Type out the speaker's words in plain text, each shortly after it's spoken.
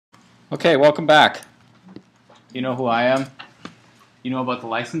Okay, welcome back. You know who I am. You know about the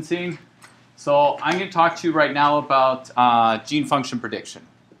licensing. So I'm going to talk to you right now about gene function prediction.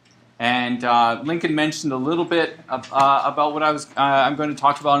 And Lincoln mentioned a little bit about what I'm going to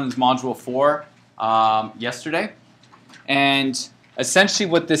talk about in his Module 4 yesterday. And essentially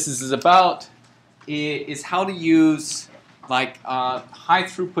what this is about is how to use high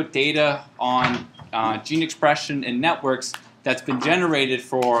throughput data on gene expression in networks that's been generated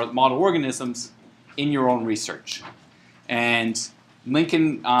for model organisms in your own research. And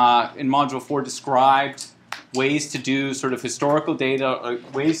Lincoln in Module 4 described ways to do sort of historical data, or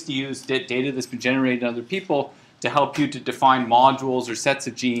ways to use data that's been generated in other people to help you to define modules or sets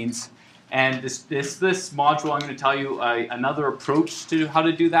of genes. And this module, I'm going to tell you another approach to how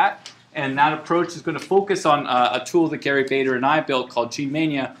to do that. And that approach is going to focus on a tool that Gary Bader and I built called Gene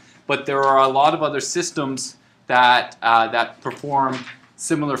Mania. But there are a lot of other systems that perform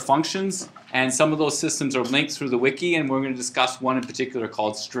similar functions, and some of those systems are linked through the wiki, and we're going to discuss one in particular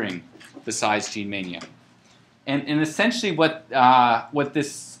called String, besides Gene Mania. And essentially what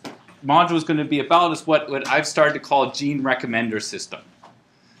this module is going to be about is what I've started to call a gene recommender system.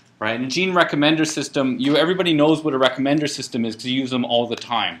 Right? And a gene recommender system, everybody knows what a recommender system is because you use them all the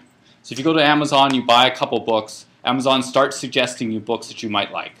time. So if you go to Amazon, you buy a couple books, Amazon starts suggesting you books that you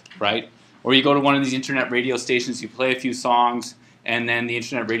might like, right? Or you go to one of these internet radio stations, you play a few songs, and then the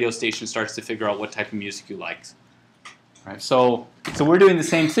internet radio station starts to figure out what type of music you like. Right? So we're doing the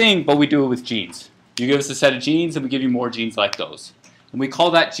same thing, but we do it with genes. You give us a set of genes, and we give you more genes like those. And we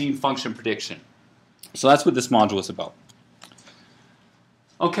call that gene function prediction. So that's what this module is about.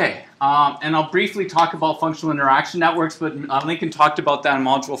 Okay, and I'll briefly talk about functional interaction networks, but Lincoln talked about that in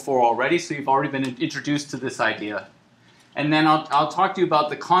Module 4 already, so you've already been introduced to this idea. And then I'll talk to you about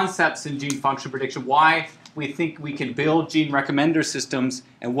the concepts in gene function prediction, why we think we can build gene recommender systems,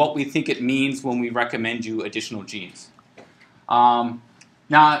 and what we think it means when we recommend you additional genes.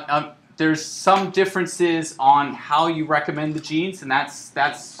 There's some differences on how you recommend the genes, and that's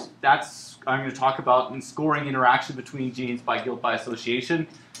I'm going to talk about in scoring interaction between genes by guilt by association.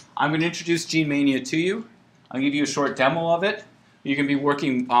 I'm going to introduce Gene Mania to you. I'll give you a short demo of it. You can be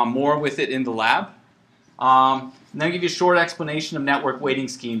working more with it in the lab. And then I'll give you a short explanation of network weighting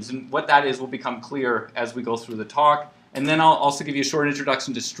schemes, and what that is will become clear as we go through the talk. And then I'll also give you a short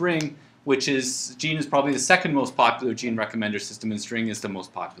introduction to String, which is, Gene is probably the second most popular gene recommender system, and String is the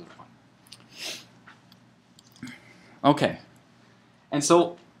most popular one. Okay, and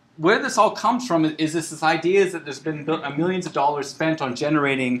so where this all comes from is this idea is that there's been millions of dollars spent on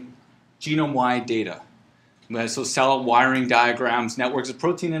generating genome-wide data. So cell wiring diagrams, networks of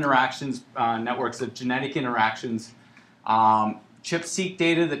protein interactions, networks of genetic interactions, ChIP-seq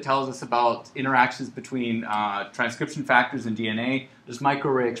data that tells us about interactions between transcription factors and DNA. There's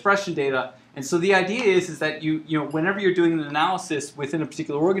microarray expression data. And so the idea is that whenever you're doing an analysis within a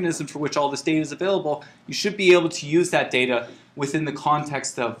particular organism for which all this data is available, you should be able to use that data within the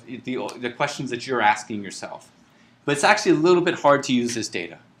context of the questions that you're asking yourself. But it's actually a little bit hard to use this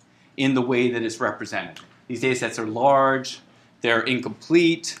data in the way that it's represented. These data sets are large, they're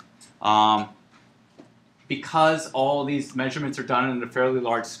incomplete. Because all these measurements are done on a fairly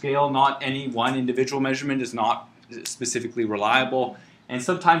large scale, not any one individual measurement is not specifically reliable. And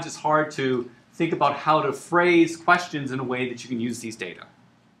sometimes it's hard to think about how to phrase questions in a way that you can use these data.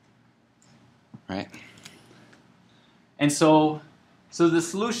 Right? And so the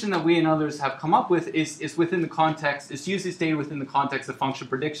solution that we and others have come up with is within the context, is to use this data within the context of function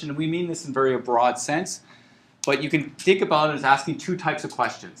prediction. And we mean this in very broad sense. But you can think about it as asking two types of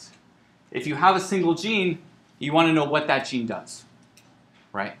questions. If you have a single gene, you want to know what that gene does.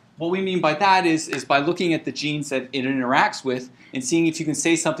 Right? What we mean by that is by looking at the genes that it interacts with and seeing if you can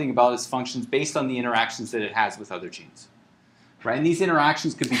say something about its functions based on the interactions that it has with other genes. Right? And these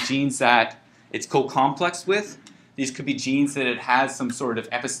interactions could be genes that it's co-complexed with. These could be genes that it has some sort of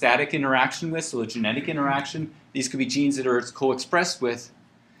epistatic interaction with, so a genetic interaction. These could be genes that it's co-expressed with.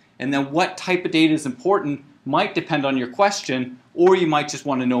 And then what type of data is important might depend on your question, or you might just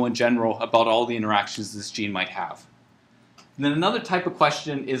want to know in general about all the interactions this gene might have. And then another type of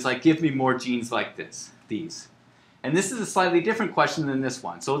question is like, give me more genes like these. And this is a slightly different question than this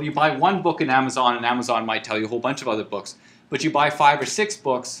one. So you buy one book in Amazon, and Amazon might tell you a whole bunch of other books, but you buy 5 or 6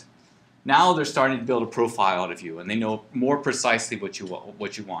 books, now they're starting to build a profile out of you, and they know more precisely what you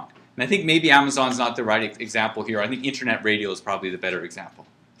want. And I think maybe Amazon's not the right example here. I think internet radio is probably the better example.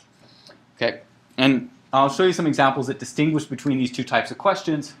 Okay, and I'll show you some examples that distinguish between these two types of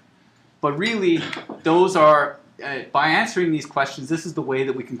questions. But really, those are, by answering these questions, this is the way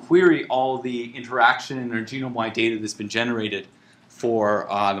that we can query all the interaction or genome-wide data that's been generated for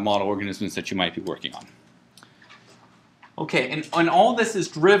the model organisms that you might be working on. Okay, and all this is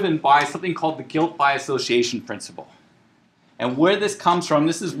driven by something called the guilt by association principle. And where this comes from,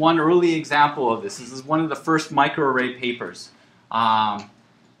 this is one early example of this. This is one of the first microarray papers.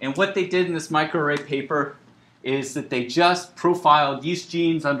 And what they did in this microarray paper is that they just profiled yeast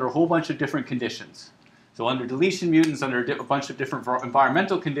genes under a whole bunch of different conditions. So under deletion mutants, under a bunch of different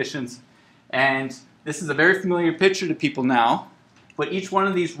environmental conditions. And this is a very familiar picture to people now. But each one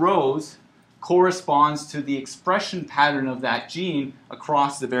of these rows corresponds to the expression pattern of that gene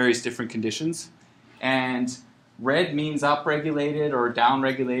across the various different conditions. And red means upregulated or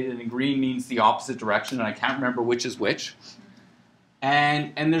downregulated, and green means the opposite direction, and I can't remember which is which.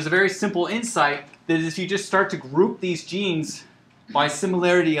 And there's a very simple insight that if you just start to group these genes by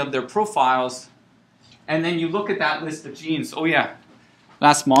similarity of their profiles, and then you look at that list of genes. Oh yeah,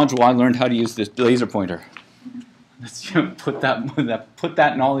 last module I learned how to use this laser pointer. Let's put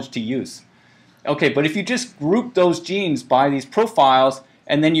that knowledge to use. Okay, but if you just group those genes by these profiles,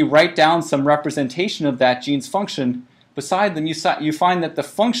 and then you write down some representation of that gene's function beside them, you find that the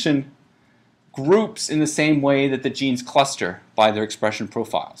function groups in the same way that the genes cluster by their expression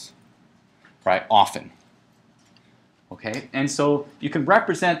profiles, right? Often. Okay, and so you can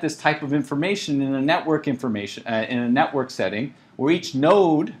represent this type of information in a network setting where each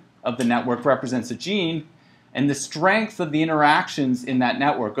node of the network represents a gene, and the strength of the interactions in that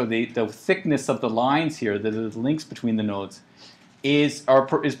network, or the thickness of the lines here, the links between the nodes, is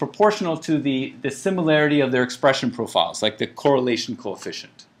proportional to the similarity of their expression profiles, like the correlation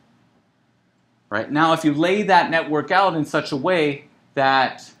coefficient. Right? Now, if you lay that network out in such a way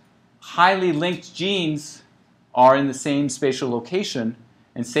that highly linked genes are in the same spatial location,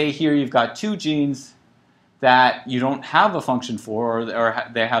 and say here you've got two genes that you don't have a function for, or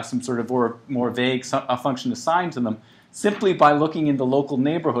they have some sort of more vague function assigned to them, simply by looking in the local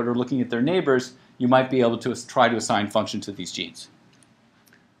neighborhood or looking at their neighbors, you might be able to try to assign function to these genes.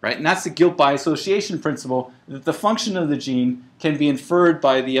 Right? And that's the guilt by association principle, that the function of the gene can be inferred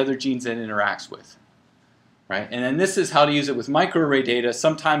by the other genes it interacts with. Right? And then this is how to use it with microarray data.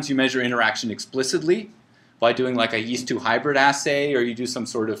 Sometimes you measure interaction explicitly by doing like a yeast-2 hybrid assay, or you do some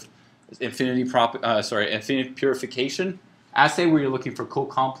sort of infinity purification assay where you're looking for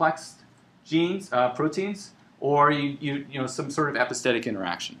co-complex genes, proteins, or you know, some sort of epistetic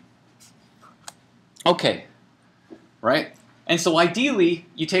interaction. Okay, right? And so ideally,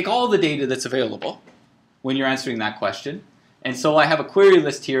 you take all the data that's available when you're answering that question. And so I have a query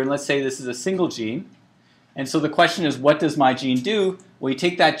list here, and let's say this is a single gene. And so the question is, what does my gene do? Well, you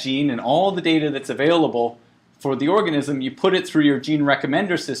take that gene and all the data that's available for the organism, you put it through your gene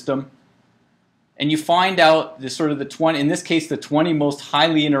recommender system, and you find out the sort of the 20, in this case, the 20 most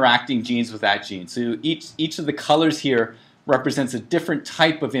highly interacting genes with that gene. So each of the colors here represents a different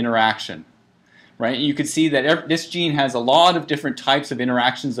type of interaction. Right? And you can see that this gene has a lot of different types of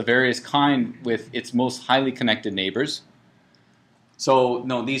interactions of various kind with its most highly connected neighbors. So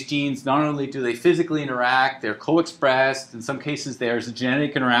no, these genes, not only do they physically interact, they're co-expressed. In some cases, there's a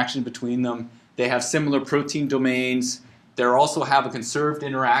genetic interaction between them. They have similar protein domains. They also have a conserved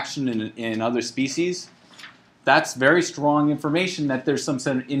interaction in other species. That's very strong information that there's some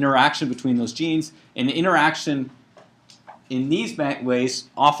sort of interaction between those genes. And interaction in these ways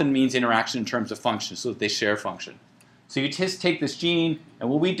often means interaction in terms of function, so that they share function. So you just take this gene, and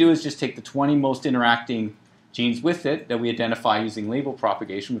what we do is just take the 20 most interacting genes with it that we identify using label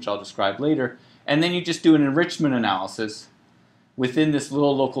propagation, which I'll describe later, and then you just do an enrichment analysis within this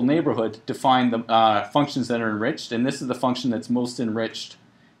little local neighborhood to find the functions that are enriched, and this is the function that's most enriched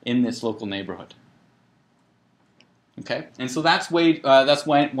in this local neighborhood. Okay, and so that's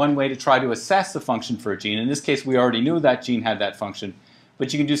one way to try to assess the function for a gene. In this case, we already knew that gene had that function,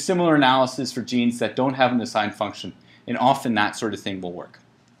 but you can do similar analysis for genes that don't have an assigned function, and often that sort of thing will work.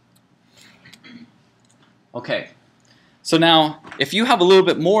 Okay, so now if you have a little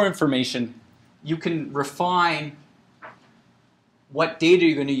bit more information, you can refine what data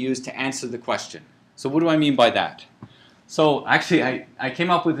you're going to use to answer the question. So what do I mean by that? So actually, I came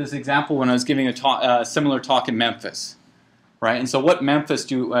up with this example when I was giving a similar talk in Memphis, right? And so what Memphis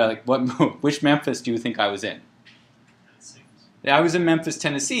which Memphis do you think I was in? Yeah, I was in Memphis,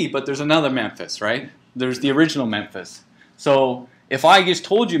 Tennessee, but there's another Memphis, right? There's the original Memphis. So if I just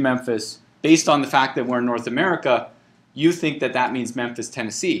told you Memphis, based on the fact that we're in North America, you think that that means Memphis,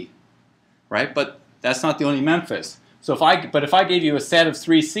 Tennessee, right? But that's not the only Memphis. So if I gave you a set of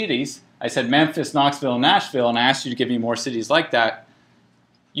 3 cities, I said Memphis, Knoxville, and Nashville, and I asked you to give me more cities like that,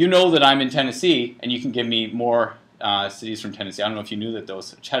 you know that I'm in Tennessee, and you can give me more cities from Tennessee. I don't know if you knew that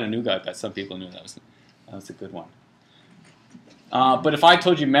those. Chattanooga, I bet some people knew that was a good one. But if I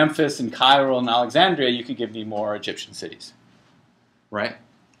told you Memphis and Cairo and Alexandria, you could give me more Egyptian cities, right?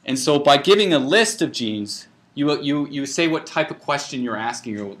 And so by giving a list of genes, you say what type of question you're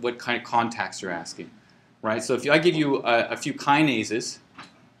asking or what kind of context you're asking, right? So if I give you a few kinases,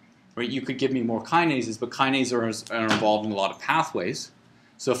 right, you could give me more kinases, but kinases are involved in a lot of pathways.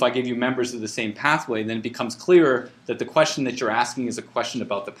 So if I give you members of the same pathway, then it becomes clearer that the question that you're asking is a question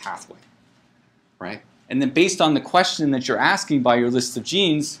about the pathway, right? And then based on the question that you're asking by your list of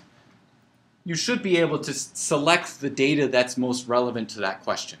genes, you should be able to select the data that's most relevant to that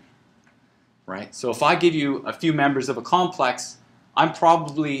question, right? So if I give you a few members of a complex, I'm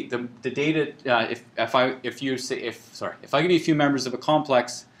probably the data. If I give you a few members of a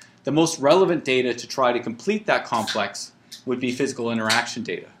complex, the most relevant data to try to complete that complex would be physical interaction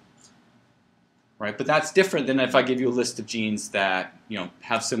data, right? But that's different than if I give you a list of genes that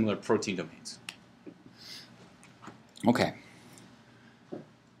have similar protein domains. Okay.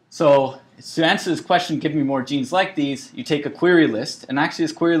 So to answer this question, give me more genes like these, you take a query list, and actually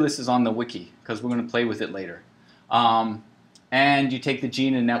this query list is on the wiki because we're going to play with it later. And you take the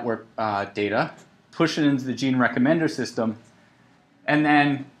gene and network data, push it into the gene recommender system, and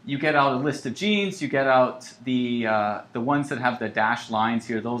then you get out a list of genes. You get out the ones that have the dashed lines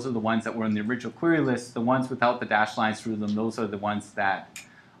here. Those are the ones that were in the original query list. The ones without the dashed lines through them, those are the ones that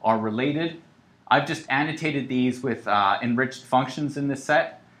are related. I've just annotated these with enriched functions in this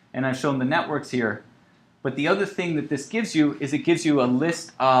set, and I've shown the networks here. But the other thing that this gives you is it gives you a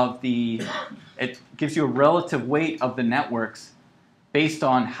list of it gives you a relative weight of the networks based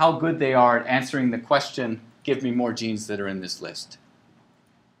on how good they are at answering the question, give me more genes that are in this list.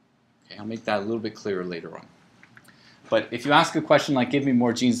 Okay, I'll make that a little bit clearer later on. But if you ask a question like, give me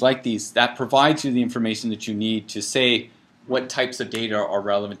more genes like these, that provides you the information that you need to say what types of data are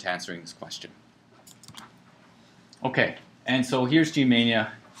relevant to answering this question. Okay, and so here's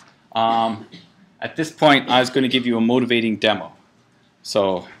GeneMania. At this point, I was going to give you a motivating demo.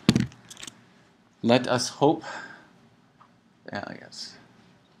 So let us hope. Yeah, I guess.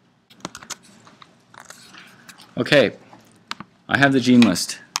 Okay, I have the gene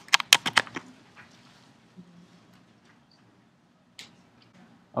list.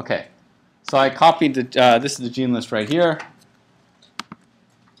 Okay, so I copied this is the gene list right here.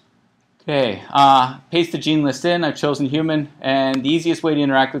 Okay, paste the gene list in. I've chosen human, and the easiest way to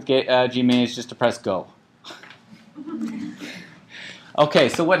interact with GeneMania is just to press go. Okay,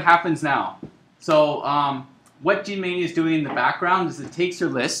 so what happens now? So what GeneMania is doing in the background is it takes your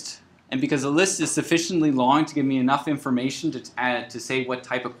list, and because the list is sufficiently long to give me enough information to say what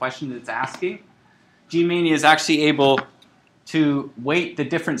type of question it's asking, GeneMania is actually able to weight the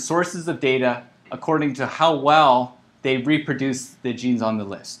different sources of data according to how well they reproduce the genes on the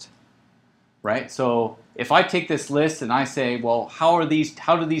list. Right? So if I take this list and I say, well, how do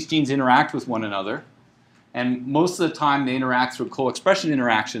these genes interact with one another? And most of the time they interact through co-expression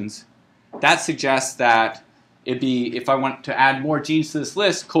interactions. That suggests that if I want to add more genes to this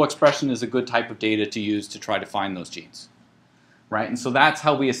list, co-expression is a good type of data to use to try to find those genes. Right? And so that's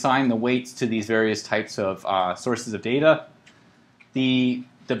how we assign the weights to these various types of sources of data. The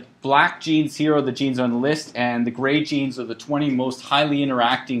black genes here are the genes on the list, and the gray genes are the 20 most highly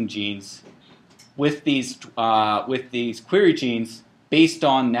interacting genes with these query genes based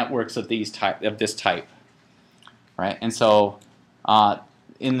on networks of this type, right? And so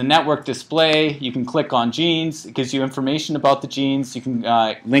in the network display, you can click on genes. It gives you information about the genes. You can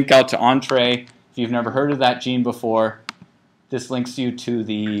link out to Entree if you've never heard of that gene before. This links you to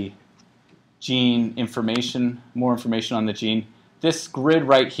the gene information, more information on the gene. This grid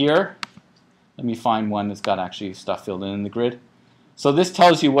right here, let me find one that's got actually stuff filled in the grid. So this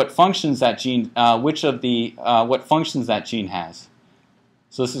tells you what functions that gene, what functions that gene has.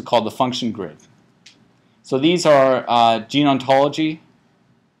 So this is called the function grid. So these are gene ontology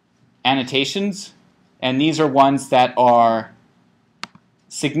annotations, and these are ones that are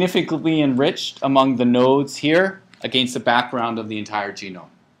significantly enriched among the nodes here against the background of the entire genome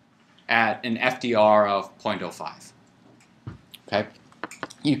at an FDR of 0.05. Okay,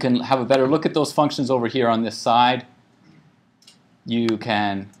 you can have a better look at those functions over here on this side. You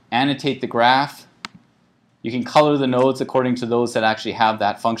can annotate the graph. You can color the nodes according to those that actually have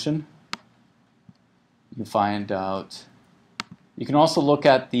that function. You can find out. You can also look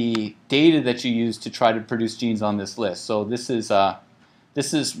at the data that you use to try to produce genes on this list. So this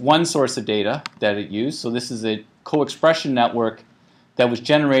is one source of data that it used. So this is a co-expression network that was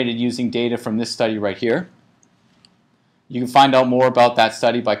generated using data from this study right here. You can find out more about that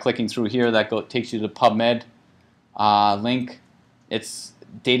study by clicking through here. That takes you to the PubMed link.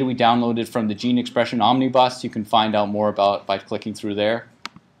 data we downloaded from the Gene Expression Omnibus. You can find out more about by clicking through there.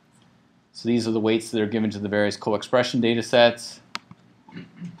 So these are the weights that are given to the various co-expression data sets.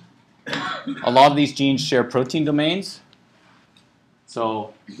 A lot of these genes share protein domains.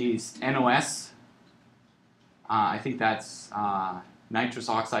 So these NOS, I think that's nitrous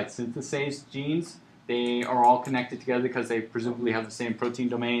oxide synthase genes. They are all connected together because they presumably have the same protein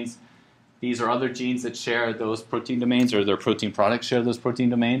domains. These are other genes that share those protein domains, or their protein products share those protein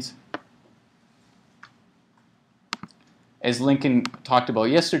domains. As Lincoln talked about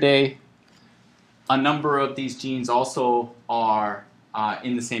yesterday, a number of these genes also are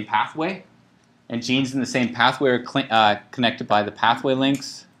in the same pathway. And genes in the same pathway are connected by the pathway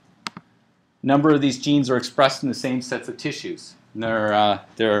links. A number of these genes are expressed in the same sets of tissues. And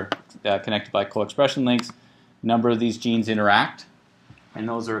they're connected by co-expression links. A number of these genes interact, and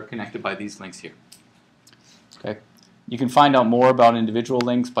those are connected by these links here. Okay. You can find out more about individual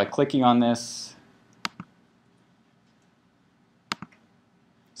links by clicking on this.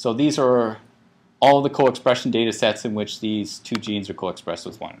 So these are all the co-expression data sets in which these two genes are co-expressed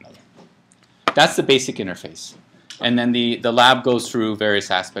with one another. That's the basic interface. And then the lab goes through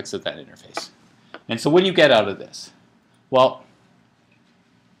various aspects of that interface. And so what do you get out of this? Well,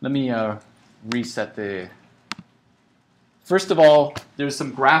 let me reset the... First of all, there's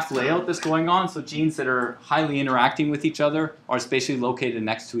some graph layout that's going on. So genes that are highly interacting with each other are spatially located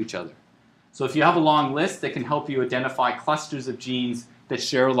next to each other. So if you have a long list, that can help you identify clusters of genes that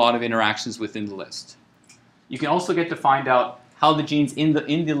share a lot of interactions within the list. You can also get to find out how the genes in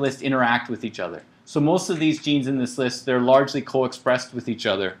the list interact with each other. So most of these genes in this list, they're largely co-expressed with each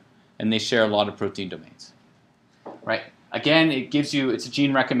other, and they share a lot of protein domains. Right? Again, it gives you, it's a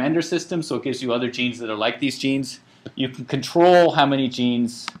gene recommender system, so it gives you other genes that are like these genes. You can control how many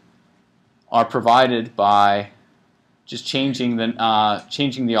genes are provided by just changing the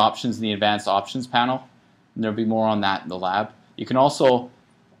options in the advanced options panel. And there'll be more on that in the lab. You can also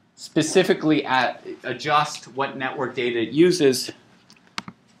specifically adjust what network data it uses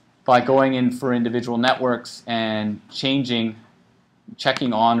by going in for individual networks and checking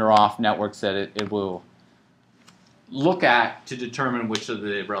on or off networks that it will look at to determine which are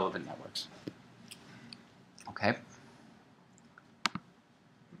the relevant networks. Okay.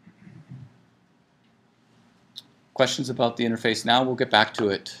 Questions about the interface now? We'll get back to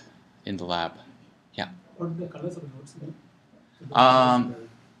it in the lab. Yeah. What are the colors of the nodes again?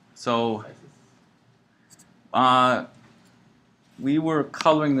 We were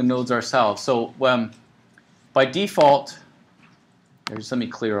coloring the nodes ourselves. So by default, just let me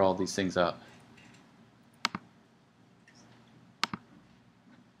clear all these things up.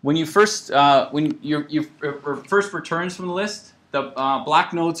 When you first when your first returns from the list, the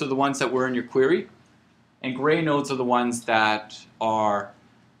black nodes are the ones that were in your query, and gray nodes are the ones that are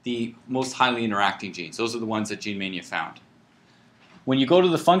the most highly interacting genes. Those are the ones that GeneMania found. When you go to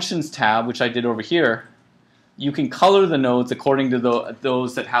the Functions tab, which I did over here, you can color the nodes according to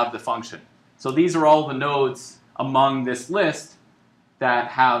those that have the function. So these are all the nodes among this list that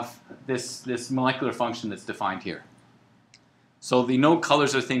have this molecular function that's defined here. So the node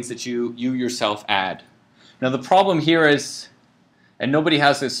colors are things that you yourself add. Now the problem here is, and nobody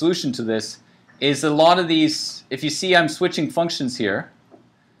has a solution to this, is a lot of these, if you see I'm switching functions here,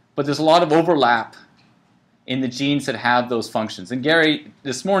 but there's a lot of overlap in the genes that have those functions. And Gary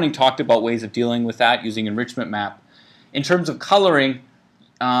this morning talked about ways of dealing with that using enrichment map. In terms of coloring,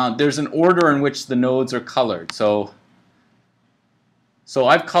 there's an order in which the nodes are colored. So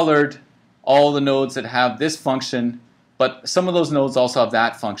I've colored all the nodes that have this function, but some of those nodes also have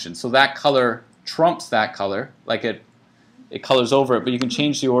that function. So that color trumps that color, like it colors over it, but you can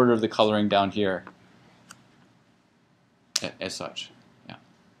change the order of the coloring down here as such. Yeah.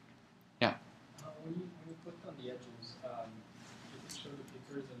 Yeah. When you put on the edges, you can show the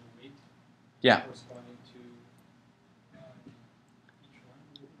pickers and the weight corresponding to each one.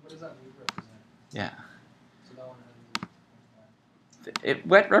 What does that weight represent? Yeah. So that one has a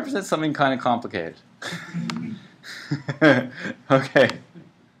weight. It represents something kind of complicated. Okay.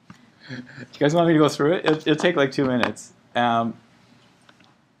 Do you guys want me to go through it? It'll take like 2 minutes. And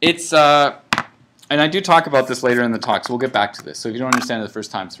I do talk about this later in the talk, so we'll get back to this. So if you don't understand it the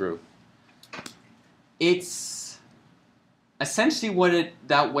first time through, it's essentially what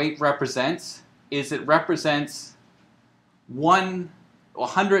that weight represents is it represents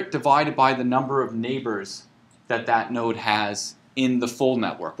 100 divided by the number of neighbors that node has in the full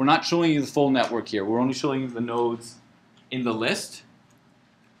network. We're not showing you the full network here. We're only showing you the nodes in the list.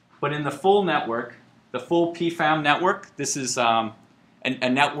 But in the full network, the full PFAM network, this is a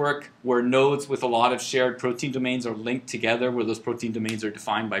network where nodes with a lot of shared protein domains are linked together, where those protein domains are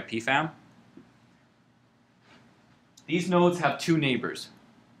defined by PFAM. These nodes have 2 neighbors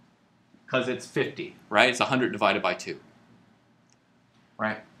because it's 50, right? It's 100 divided by 2,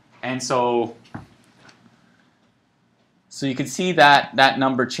 right? And so you can see that that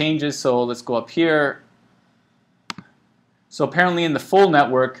number changes. So let's go up here. So apparently in the full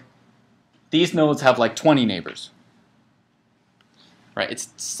network, these nodes have like 20 neighbors. Right? It's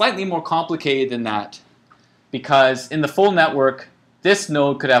slightly more complicated than that because in the full network, this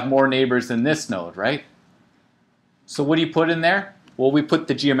node could have more neighbors than this node, right? So what do you put in there? Well, we put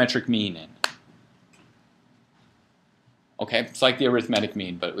the geometric mean in. Okay, it's like the arithmetic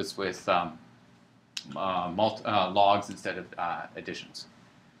mean, but it was with logs instead of additions,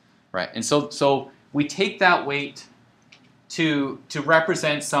 right? And so we take that weight to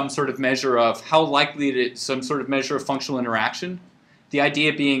represent some sort of measure of how likely it is, some sort of measure of functional interaction. The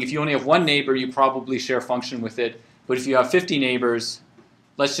idea being, if you only have 1 neighbor, you probably share function with it. But if you have 50 neighbors,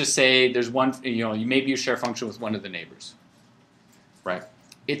 let's just say there's one, maybe you share function with one of the neighbors, right?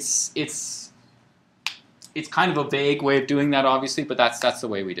 It's kind of a vague way of doing that, obviously, but that's the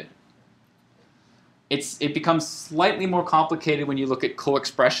way we did it. It becomes slightly more complicated when you look at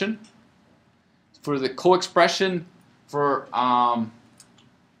co-expression. For the co-expression for and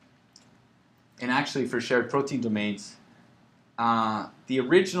actually for shared protein domains. The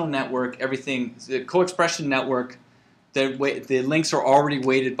original network, the co-expression network, the links are already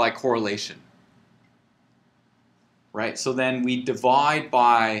weighted by correlation, right? So then we divide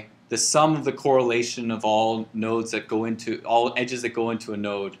by the sum of the correlation of all nodes that go into, all edges that go into a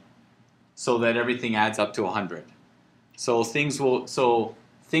node, so that everything adds up to 100. So things will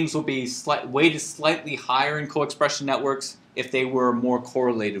be weighted slightly higher in co-expression networks if they were more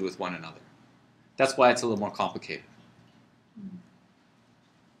correlated with one another. That's why it's a little more complicated.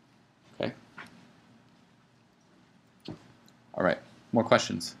 Okay. All right. More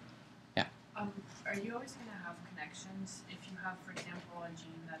questions? Yeah. Are you always going to have connections if you have, for example, a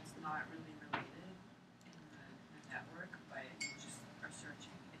gene that's not really related in the network, but you just are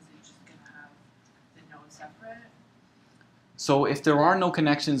searching? Is it just going to have the node separate? So if there are no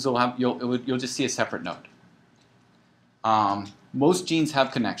connections, you'll just see a separate node. Most genes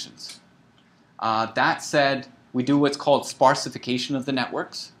have connections. That said, we do what's called sparsification of the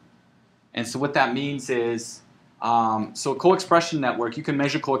networks. And so what that means is, so a co-expression network, you can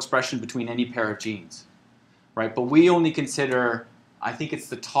measure co-expression between any pair of genes, right? But we only consider, I think it's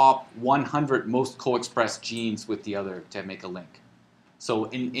the top 100 most co-expressed genes with the other to make a link. So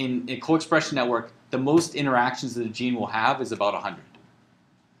in a co-expression network, the most interactions that a gene will have is about 100,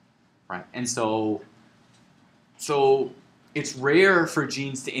 right? And so it's rare for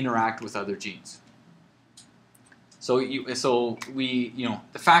genes to interact with other genes. So the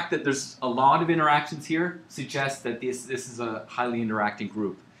fact that there's a lot of interactions here suggests that this is a highly interacting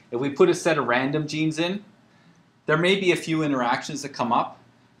group. If we put a set of random genes in, there may be a few interactions that come up,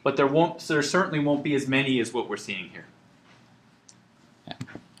 but there certainly won't be as many as what we're seeing here. Yeah.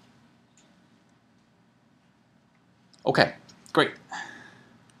 Okay, great.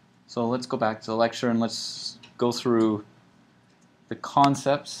 So let's go back to the lecture and let's go through the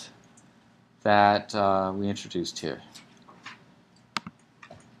concepts that we introduced here.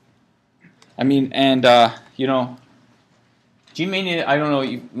 I mean, and Gene Mania, I don't know,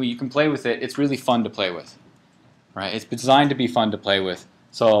 you can play with it. It's really fun to play with, right? It's designed to be fun to play with.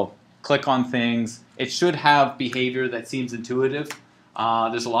 So click on things. It should have behavior that seems intuitive.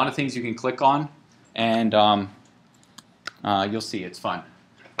 There's a lot of things you can click on, and you'll see it's fun.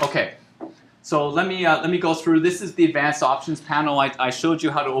 Okay. So let me go through. This is the advanced options panel. I showed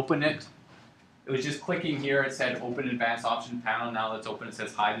you how to open it. It was just clicking here. It said open advanced options panel. Now let's open. It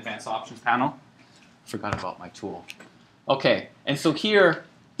says hide advanced options panel. Forgot about my tool. Okay, and so here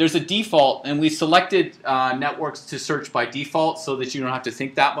there's a default, and we selected networks to search by default so that you don't have to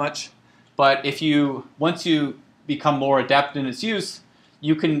think that much. But once you become more adept in its use,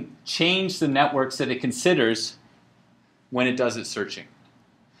 you can change the networks that it considers when it does its searching.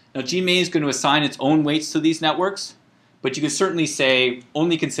 Now, GMA is going to assign its own weights to these networks, but you can certainly say,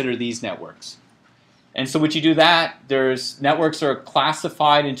 only consider these networks. And so when you do that, networks are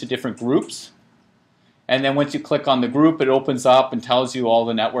classified into different groups. And then once you click on the group, it opens up and tells you all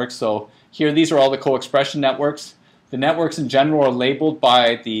the networks. So here, these are all the co-expression networks. The networks in general are labeled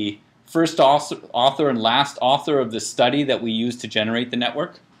by the first author and last author of the study that we use to generate the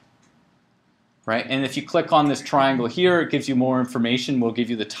network. Right? And if you click on this triangle here, it gives you more information. We'll give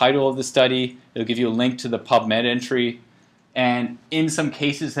you the title of the study. It'll give you a link to the PubMed entry. And in some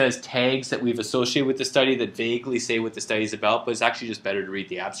cases it has tags that we've associated with the study that vaguely say what the study is about, but it's actually just better to read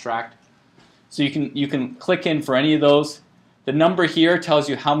the abstract. So you can click in for any of those. The number here tells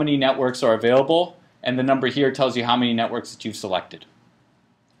you how many networks are available, and the number here tells you how many networks that you've selected.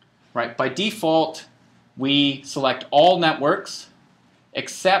 Right? By default, we select all networks,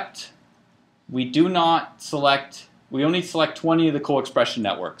 except we only select 20 of the co-expression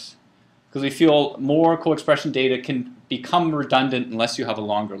networks, because we feel more co-expression data can become redundant unless you have a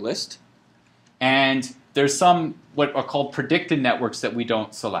longer list. And there's some what are called predicted networks that we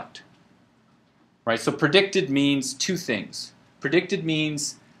don't select. Right? So predicted means two things. Predicted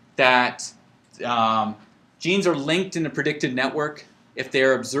means that genes are linked in a predicted network if they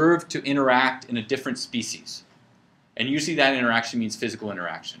are observed to interact in a different species. And usually that interaction means physical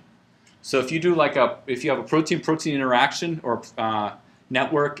interaction. So if you do if you have a protein-protein interaction or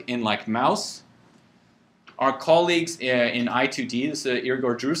network in like mouse, our colleagues in I2D, this is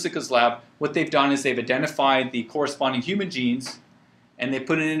Igor Drusika's lab, what they've done is they've identified the corresponding human genes, and they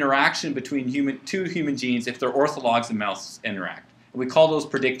put an interaction between two human genes if their orthologs in mouse interact. And we call those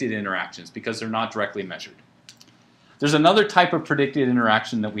predicted interactions because they're not directly measured. There's another type of predicted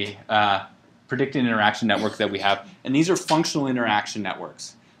interaction network that we have, and these are functional interaction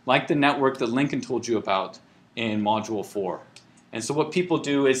networks, like the network that Lincoln told you about in Module 4. And so what people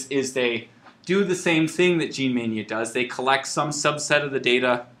do is they do the same thing that GeneMania does. They collect some subset of the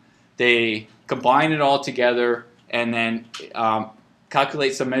data, they combine it all together, and then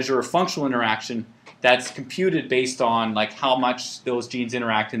calculate some measure of functional interaction that's computed based on like how much those genes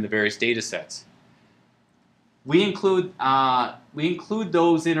interact in the various data sets. We include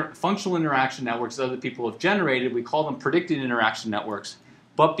those functional interaction networks that other people have generated. We call them predicted interaction networks.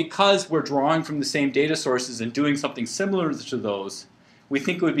 But because we're drawing from the same data sources and doing something similar to those, we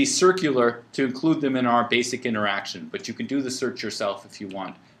think it would be circular to include them in our basic interaction. But you can do the search yourself if you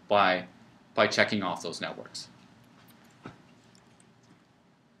want by checking off those networks.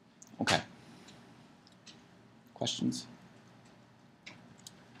 Okay. Questions?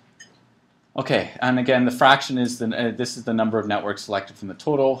 Okay, and again, the fraction is this is the number of networks selected from the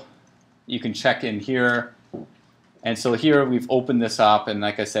total. You can check in here. And so here we've opened this up, and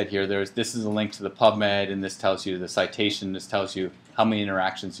like I said here, this is a link to the PubMed, and this tells you the citation. This tells you how many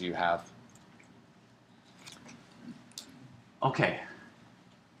interactions you have. Okay,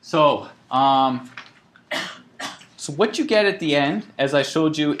 so what you get at the end, as I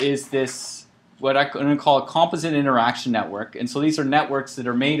showed you, is this what I'm going to call a composite interaction network. And so these are networks that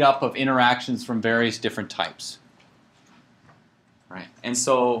are made up of interactions from various different types. Right, and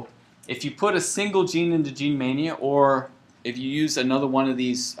so if you put a single gene into GeneMania, or if you use another one of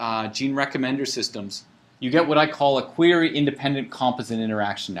these gene recommender systems, you get what I call a query-independent composite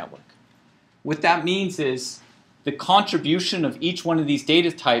interaction network. What that means is the contribution of each one of these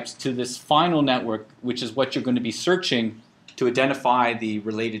data types to this final network, which is what you're going to be searching to identify the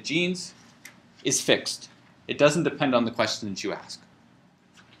related genes, is fixed. It doesn't depend on the question that you ask.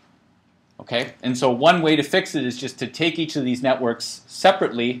 Okay? And so one way to fix it is just to take each of these networks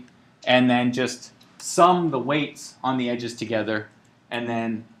separately and then just sum the weights on the edges together, and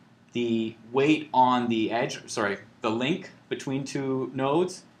then the weight on the edge, the link between two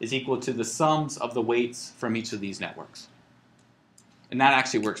nodes is equal to the sums of the weights from each of these networks. And that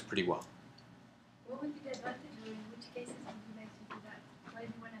actually works pretty well. What would be the advantage, or in which cases would you like to do that? Why do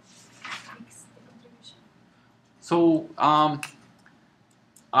you want to fix the contribution? So,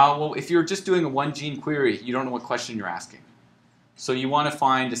 well, if you're just doing a one gene query, you don't know what question you're asking. So you want to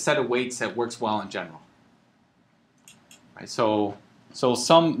find a set of weights that works well in general. Right? So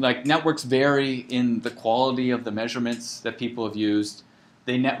some networks vary in the quality of the measurements that people have used.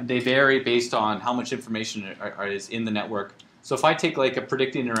 They vary based on how much information is in the network. So if I take like a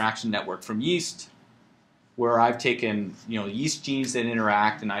predicted interaction network from yeast, where I've taken yeast genes that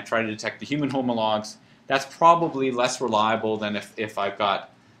interact and I try to detect the human homologs, that's probably less reliable than if I've got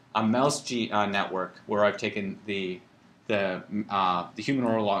a mouse gene network where I've taken the human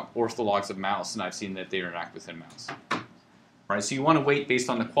orthologs of mouse and I've seen that they interact within mouse. Right? So you want to weight based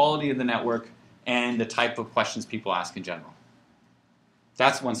on the quality of the network and the type of questions people ask in general.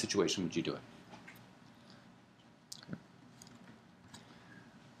 That's one situation would you do it.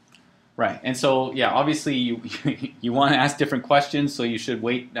 Right, and so yeah, obviously you want to ask different questions, so you should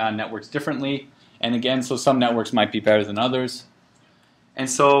weight networks differently. And again, so some networks might be better than others. And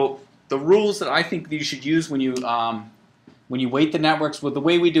so the rules that I think that you should use when you weight the networks, well, the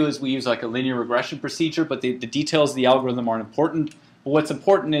way we do is we use like a linear regression procedure, but the details of the algorithm aren't important. But what's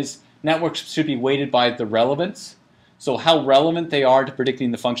important is networks should be weighted by the relevance, so how relevant they are to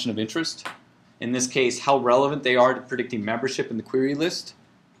predicting the function of interest. In this case, how relevant they are to predicting membership in the query list.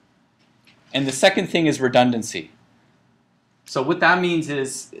 And the second thing is redundancy. So what that means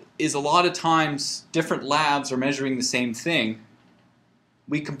is a lot of times different labs are measuring the same thing.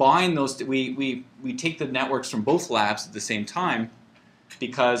 We combine those, we take the networks from both labs at the same time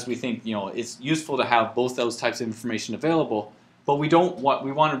because we think, you know, it's useful to have both those types of information available, but we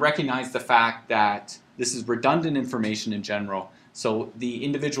want to recognize the fact that this is redundant information in general, so the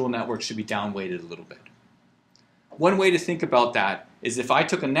individual network should be downweighted a little bit. One way to think about that is if I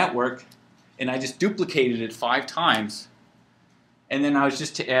took a network and I just duplicated it 5 times, and then I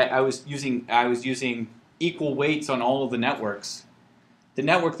was using equal weights on all of the networks. The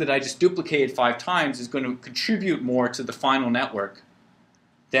network that I just duplicated 5 times is going to contribute more to the final network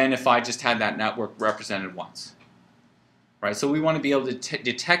than if I just had that network represented once. Right? So we want to be able to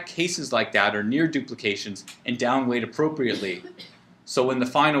detect cases like that or near duplications and downweight appropriately. So in the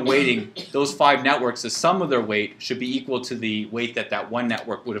final weighting, those 5 networks, the sum of their weight should be equal to the weight that that one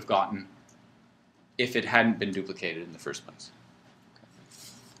network would have gotten if it hadn't been duplicated in the first place.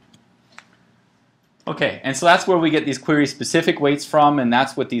 Okay, and so that's where we get these query-specific weights from, and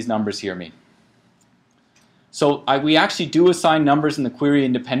that's what these numbers here mean. So we actually do assign numbers in the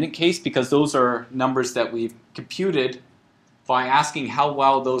query-independent case because those are numbers that we've computed by asking how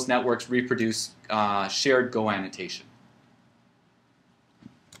well those networks reproduce shared Go annotation.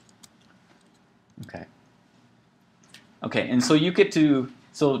 Okay. Okay, and so you get to,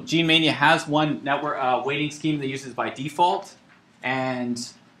 so GeneMania has one network weighting scheme that uses by default, and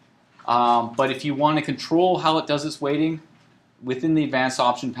but if you want to control how it does its weighting, within the advanced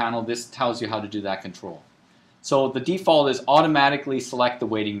option panel, this tells you how to do that control. So the default is automatically select the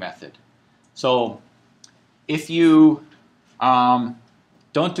weighting method. So if you don't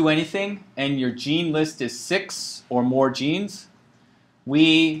do anything and your gene list is 6 or more genes,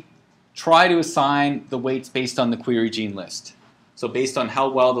 we try to assign the weights based on the query gene list. So based on how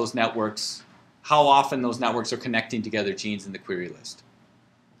well those networks, how often those networks are connecting together genes in the query list.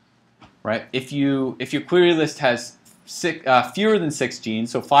 Right? If your query list has fewer than 6 genes,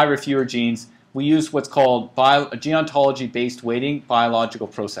 so 5 or fewer genes, we use what's called a gene ontology-based weighting biological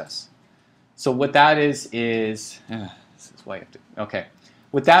process. So what that is this is why I have to, okay.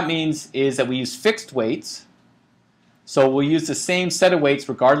 What that means is that we use fixed weights. So we'll use the same set of weights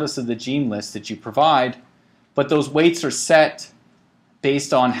regardless of the gene list that you provide, but those weights are set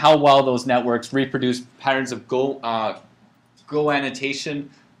based on how well those networks reproduce patterns of Go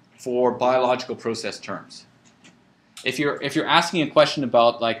annotation for biological process terms. If you're asking a question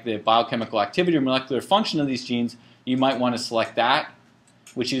about like the biochemical activity or molecular function of these genes, you might want to select that,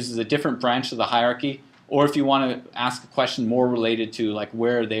 which uses a different branch of the hierarchy. Or if you want to ask a question more related to like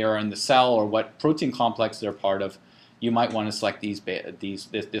where they are in the cell or what protein complex they're part of, you might want to select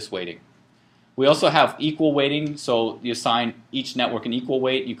this weighting. We also have equal weighting, so you assign each network an equal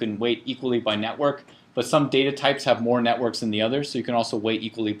weight. You can weight equally by network. But some data types have more networks than the others, so you can also weight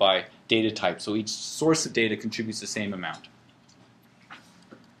equally by data type. So each source of data contributes the same amount.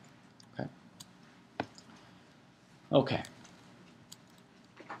 Okay. Okay.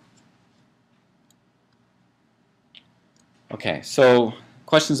 Okay, so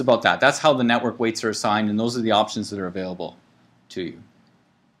questions about that. That's how the network weights are assigned, and those are the options that are available to you.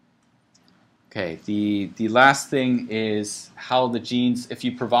 Okay, the last thing is how the genes, if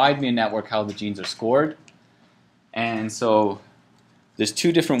you provide me a network, how the genes are scored. And so there's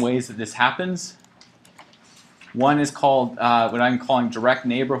 2 different ways that this happens. One is called what I'm calling direct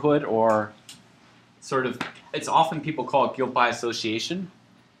neighborhood, or sort of, it's often people call it guilt by association.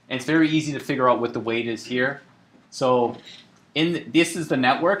 And it's very easy to figure out what the weight is here. So this is the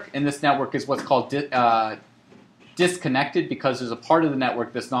network, and this network is what's called disconnected because there's a part of the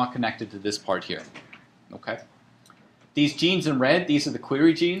network that's not connected to this part here. Okay. These genes in red, these are the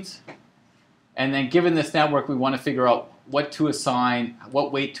query genes. And then given this network, we want to figure out what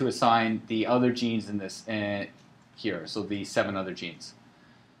weight to assign the other genes in this here, so the 7 other genes.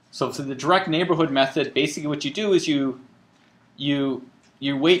 So for the direct neighborhood method, basically what you do is you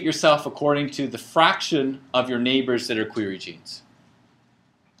weight yourself according to the fraction of your neighbors that are query genes.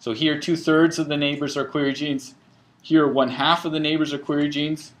 So here 2/3 of the neighbors are query genes. Here 1/2 of the neighbors are query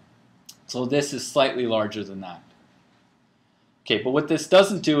genes. So this is slightly larger than that. Okay, but what this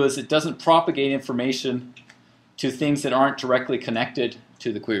doesn't do is it doesn't propagate information to things that aren't directly connected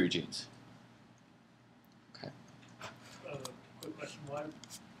to the query genes. Okay. Quick question: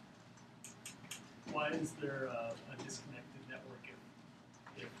 why is there a disconnected network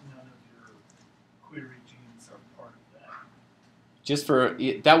if none of your query genes are part of that? Just for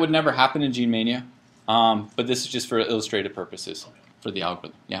that would never happen in GeneMania, but this is just for illustrative purposes for the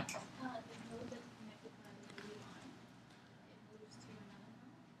algorithm. Yeah. The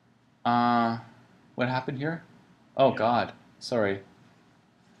What happened here? Oh, God. Sorry.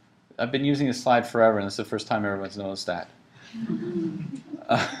 I've been using this slide forever, and this is the first time everyone's noticed that.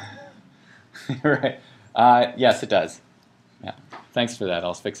 Right. Yes, it does. Yeah. Thanks for that.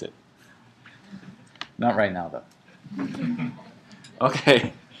 I'll fix it. Not right now, though.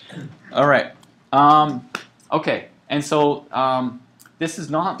 Okay. All right. Okay. And so this is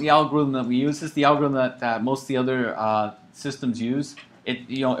not the algorithm that we use. This is the algorithm that most of the other systems use.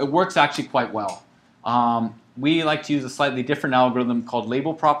 It works actually quite well. We like to use a slightly different algorithm called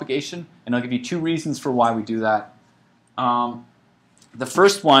label propagation, and I'll give you two reasons for why we do that. The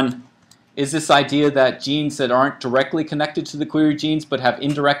first one is this idea that genes that aren't directly connected to the query genes but have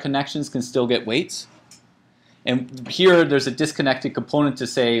indirect connections can still get weights. And here there's a disconnected component to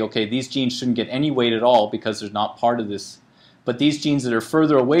say, okay, these genes shouldn't get any weight at all because they're not part of this. But these genes that are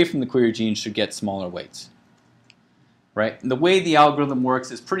further away from the query genes should get smaller weights. Right? And the way the algorithm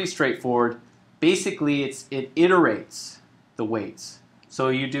works is pretty straightforward. Basically, it iterates the weights. So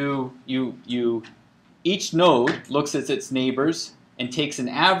each node looks at its neighbors and takes an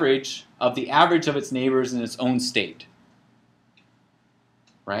average of its neighbors in its own state.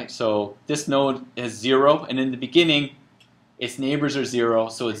 Right? So this node is 0, and in the beginning, its neighbors are 0,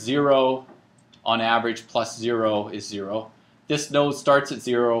 so it's 0 on average plus 0 is 0. This node starts at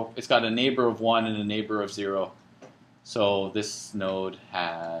 0, it's got a neighbor of 1 and a neighbor of 0. So this node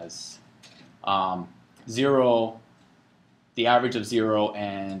has 0, the average of 0,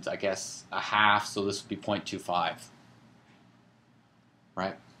 and I guess a half, so this would be 0.25.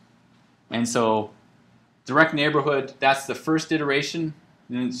 Right? And so direct neighborhood, that's the first iteration.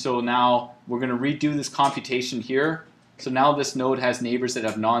 And so now we're going to redo this computation here. So now this node has neighbors that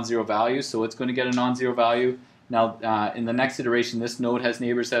have non-zero values, so it's going to get a non-zero value. Now in the next iteration, this node has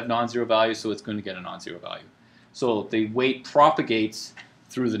neighbors that have non-zero values, so it's going to get a non-zero value. So the weight propagates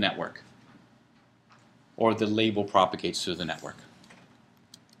through the network, or the label propagates through the network.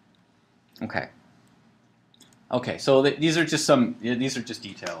 Okay. Okay, so these are just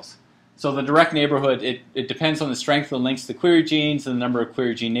details. So the direct neighborhood, it depends on the strength of the links to the query genes and the number of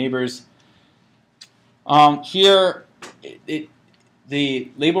query gene neighbors. Here,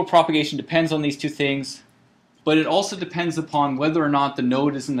 the label propagation depends on these two things, but it also depends upon whether or not the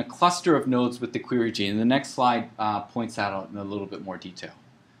node is in a cluster of nodes with the query gene. And the next slide points that out in a little bit more detail.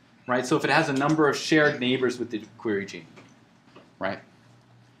 Right? So if it has a number of shared neighbors with the query gene, right?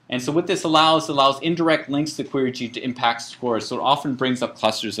 And so what this allows indirect links to the query gene to impact scores, so it often brings up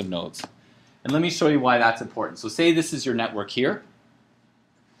clusters of nodes. And let me show you why that's important. So say this is your network here,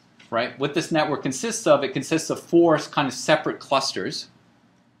 right? What this network consists of, it consists of 4 kind of separate clusters,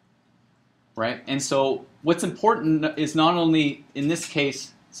 right? And so what's important is not only in this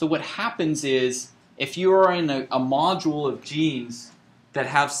case, so what happens is if you are in a module of genes that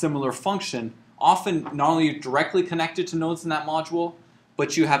have similar function, often not only are you directly connected to nodes in that module,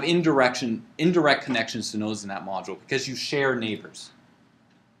 but you have indirect connections to nodes in that module because you share neighbors,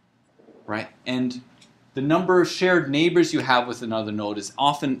 right? And the number of shared neighbors you have with another node is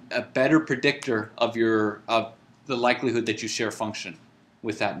often a better predictor of the likelihood that you share function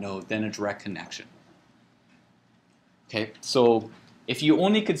with that node than a direct connection. Okay, so if you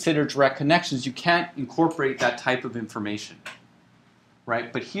only consider direct connections, you can't incorporate that type of information,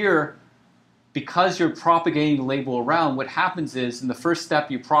 right? But here, because you're propagating the label around, what happens is in the first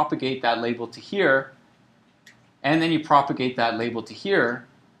step you propagate that label to here, and then you propagate that label to here,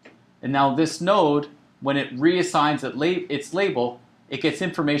 and now this node, when it reassigns its label, it gets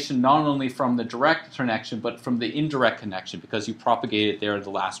information not only from the direct connection, but from the indirect connection because you propagated it there the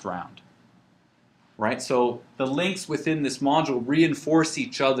last round. Right? So the links within this module reinforce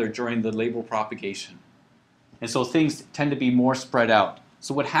each other during the label propagation. And so things tend to be more spread out.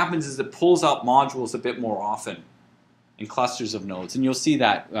 So what happens is it pulls out modules a bit more often in clusters of nodes. And you'll see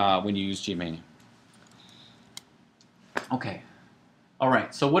that when you use GMania. Okay. All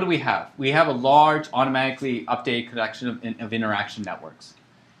right. So what do we have? We have a large automatically updated collection of interaction networks.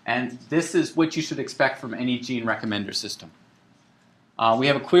 And this is what you should expect from any gene recommender system. We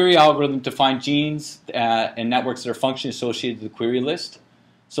have a query algorithm to find genes and networks that are functionally associated with the query list.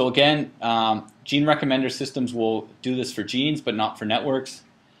 So again, gene recommender systems will do this for genes, but not for networks.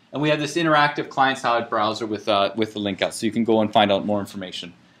 And we have this interactive client-side browser with the link out, so you can go and find out more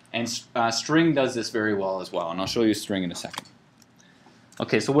information. And String does this very well as well, and I'll show you String in a second.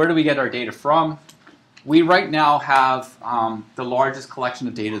 Okay, so where do we get our data from? We right now have the largest collection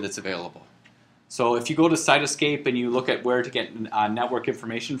of data that's available. So if you go to Cytoscape and you look at where to get network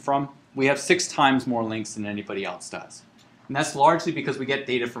information from, we have 6 times more links than anybody else does. And that's largely because we get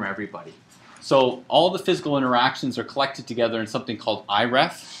data from everybody. So all the physical interactions are collected together in something called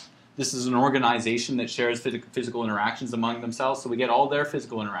IREF. This is an organization that shares physical interactions among themselves, so we get all their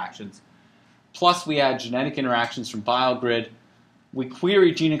physical interactions. Plus, we add genetic interactions from BioGrid. We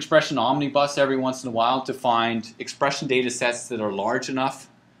query gene expression omnibus every once in a while to find expression data sets that are large enough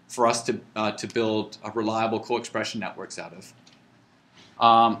for us to build reliable co-expression networks out of.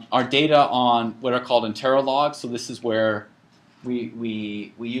 Our data on what are called interologs, so this is where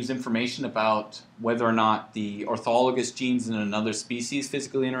we use information about whether or not the orthologous genes in another species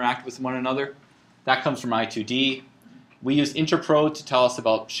physically interact with one another. That comes from I2D. We use interpro to tell us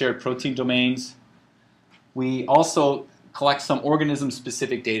about shared protein domains. We also collect some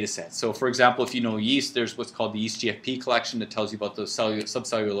organism-specific data sets. So for example, if you know yeast, there's what's called the yeast GFP collection that tells you about the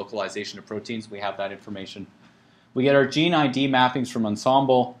subcellular localization of proteins. We have that information. We get our gene ID mappings from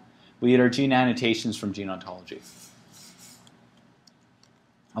Ensemble. We get our gene annotations from Gene Ontology.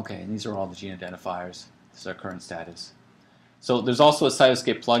 Okay, and these are all the gene identifiers. This is our current status. So there's also a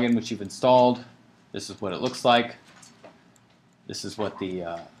Cytoscape plugin which you've installed. This is what it looks like. This is what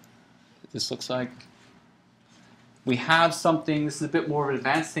this looks like. We have something, this is a bit more of an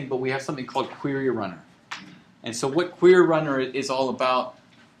advanced thing, but we have something called Query Runner. And so what Query Runner is all about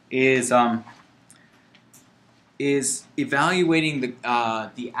is evaluating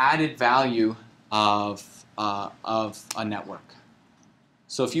the added value of a network.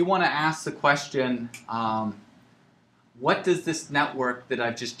 So if you want to ask the question, what does this network that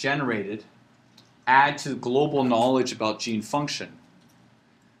I've just generated add to global knowledge about gene function?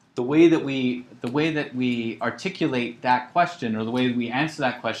 The way that we articulate that question, or the way that we answer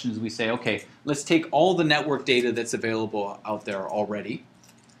that question, is we say, okay, let's take all the network data that's available out there already.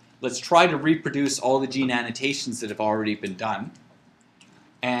 Let's try to reproduce all the gene annotations that have already been done.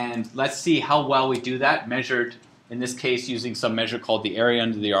 And let's see how well we do that, measured, in this case, using some measure called the area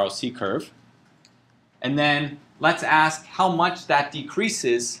under the ROC curve. And then let's ask how much that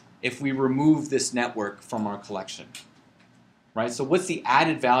decreases if we remove this network from our collection. Right? So what's the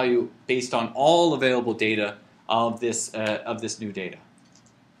added value based on all available data of this new data?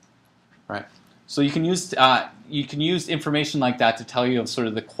 Right. So you can use information like that to tell you of sort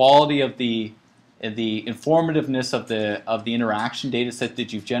of the quality of the informativeness of the interaction data set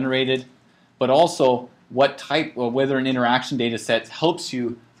that you've generated, but also what type, or whether an interaction data set helps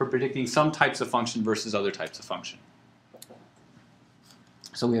you for predicting some types of function versus other types of function.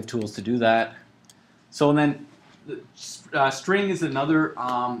 So we have tools to do that. So then, String is another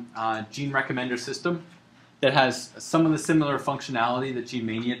gene recommender system that has some of the similar functionality that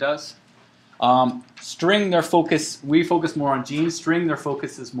GeneMania does. String, we focus more on genes. String, their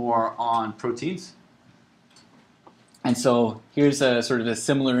focus is more on proteins. And so here's a sort of a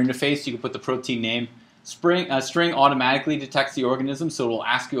similar interface. You can put the protein name. String automatically detects the organism, so it will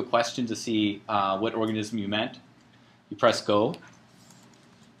ask you a question to see what organism you meant. You press go.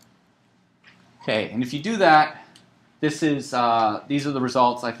 Okay, and if you do that, these are the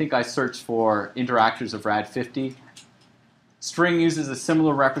results. I think I searched for interactors of RAD50. String uses a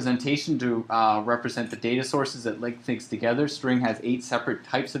similar representation to represent the data sources that link things together. String has 8 separate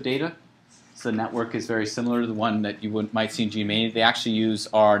types of data. So the network is very similar to the one that you might see in GeneMania. They actually use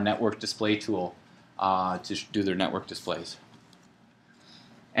our network display tool to do their network displays.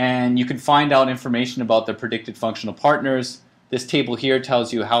 And you can find out information about the predicted functional partners. This table here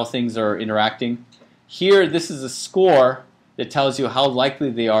tells you how things are interacting. Here, this is a score that tells you how likely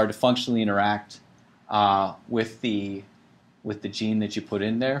they are to functionally interact with the gene that you put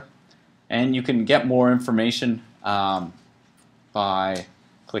in there. And you can get more information by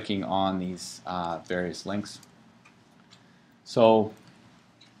clicking on these various links. So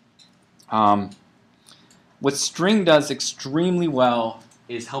what String does extremely well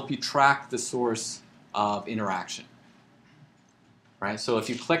is help you track the source of interaction. Right? So if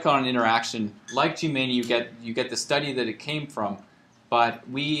you click on an interaction, like GeneMania, you get the study that it came from, but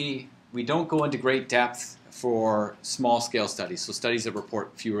we don't go into great depth for small-scale studies, so studies that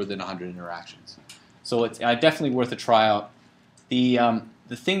report fewer than 100 interactions. So it's definitely worth a try out. The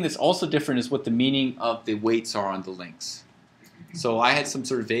thing that's also different is what the meaning of the weights are on the links. So I had some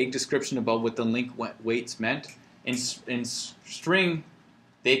sort of vague description about what the link weights meant. In String,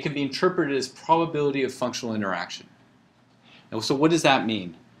 they can be interpreted as probability of functional interaction. And so what does that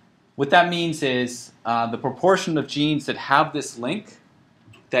mean? What that means is the proportion of genes that have this link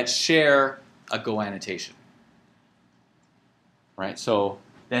that share a Go annotation. Right? So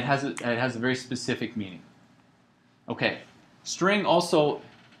it has a very specific meaning. Okay. String also,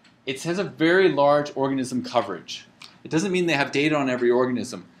 it has a very large organism coverage. It doesn't mean they have data on every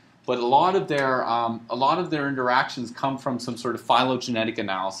organism, but a lot of their interactions come from some sort of phylogenetic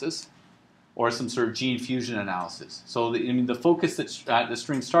analysis. or some sort of gene fusion analysis. So the focus that the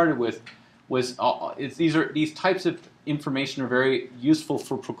string started with was these types of information are very useful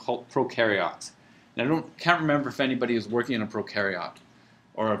for prokaryotes. And I can't remember if anybody is working on a prokaryote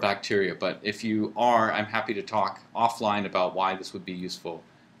or a bacteria, but if you are, I'm happy to talk offline about why this would be useful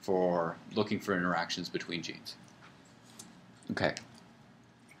for looking for interactions between genes. Okay.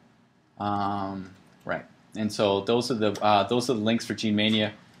 Right. And so those are the links for Gene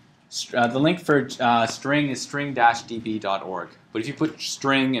Mania. The link for string is string-db.org. But if you put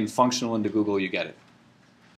string and functional into Google, you get it.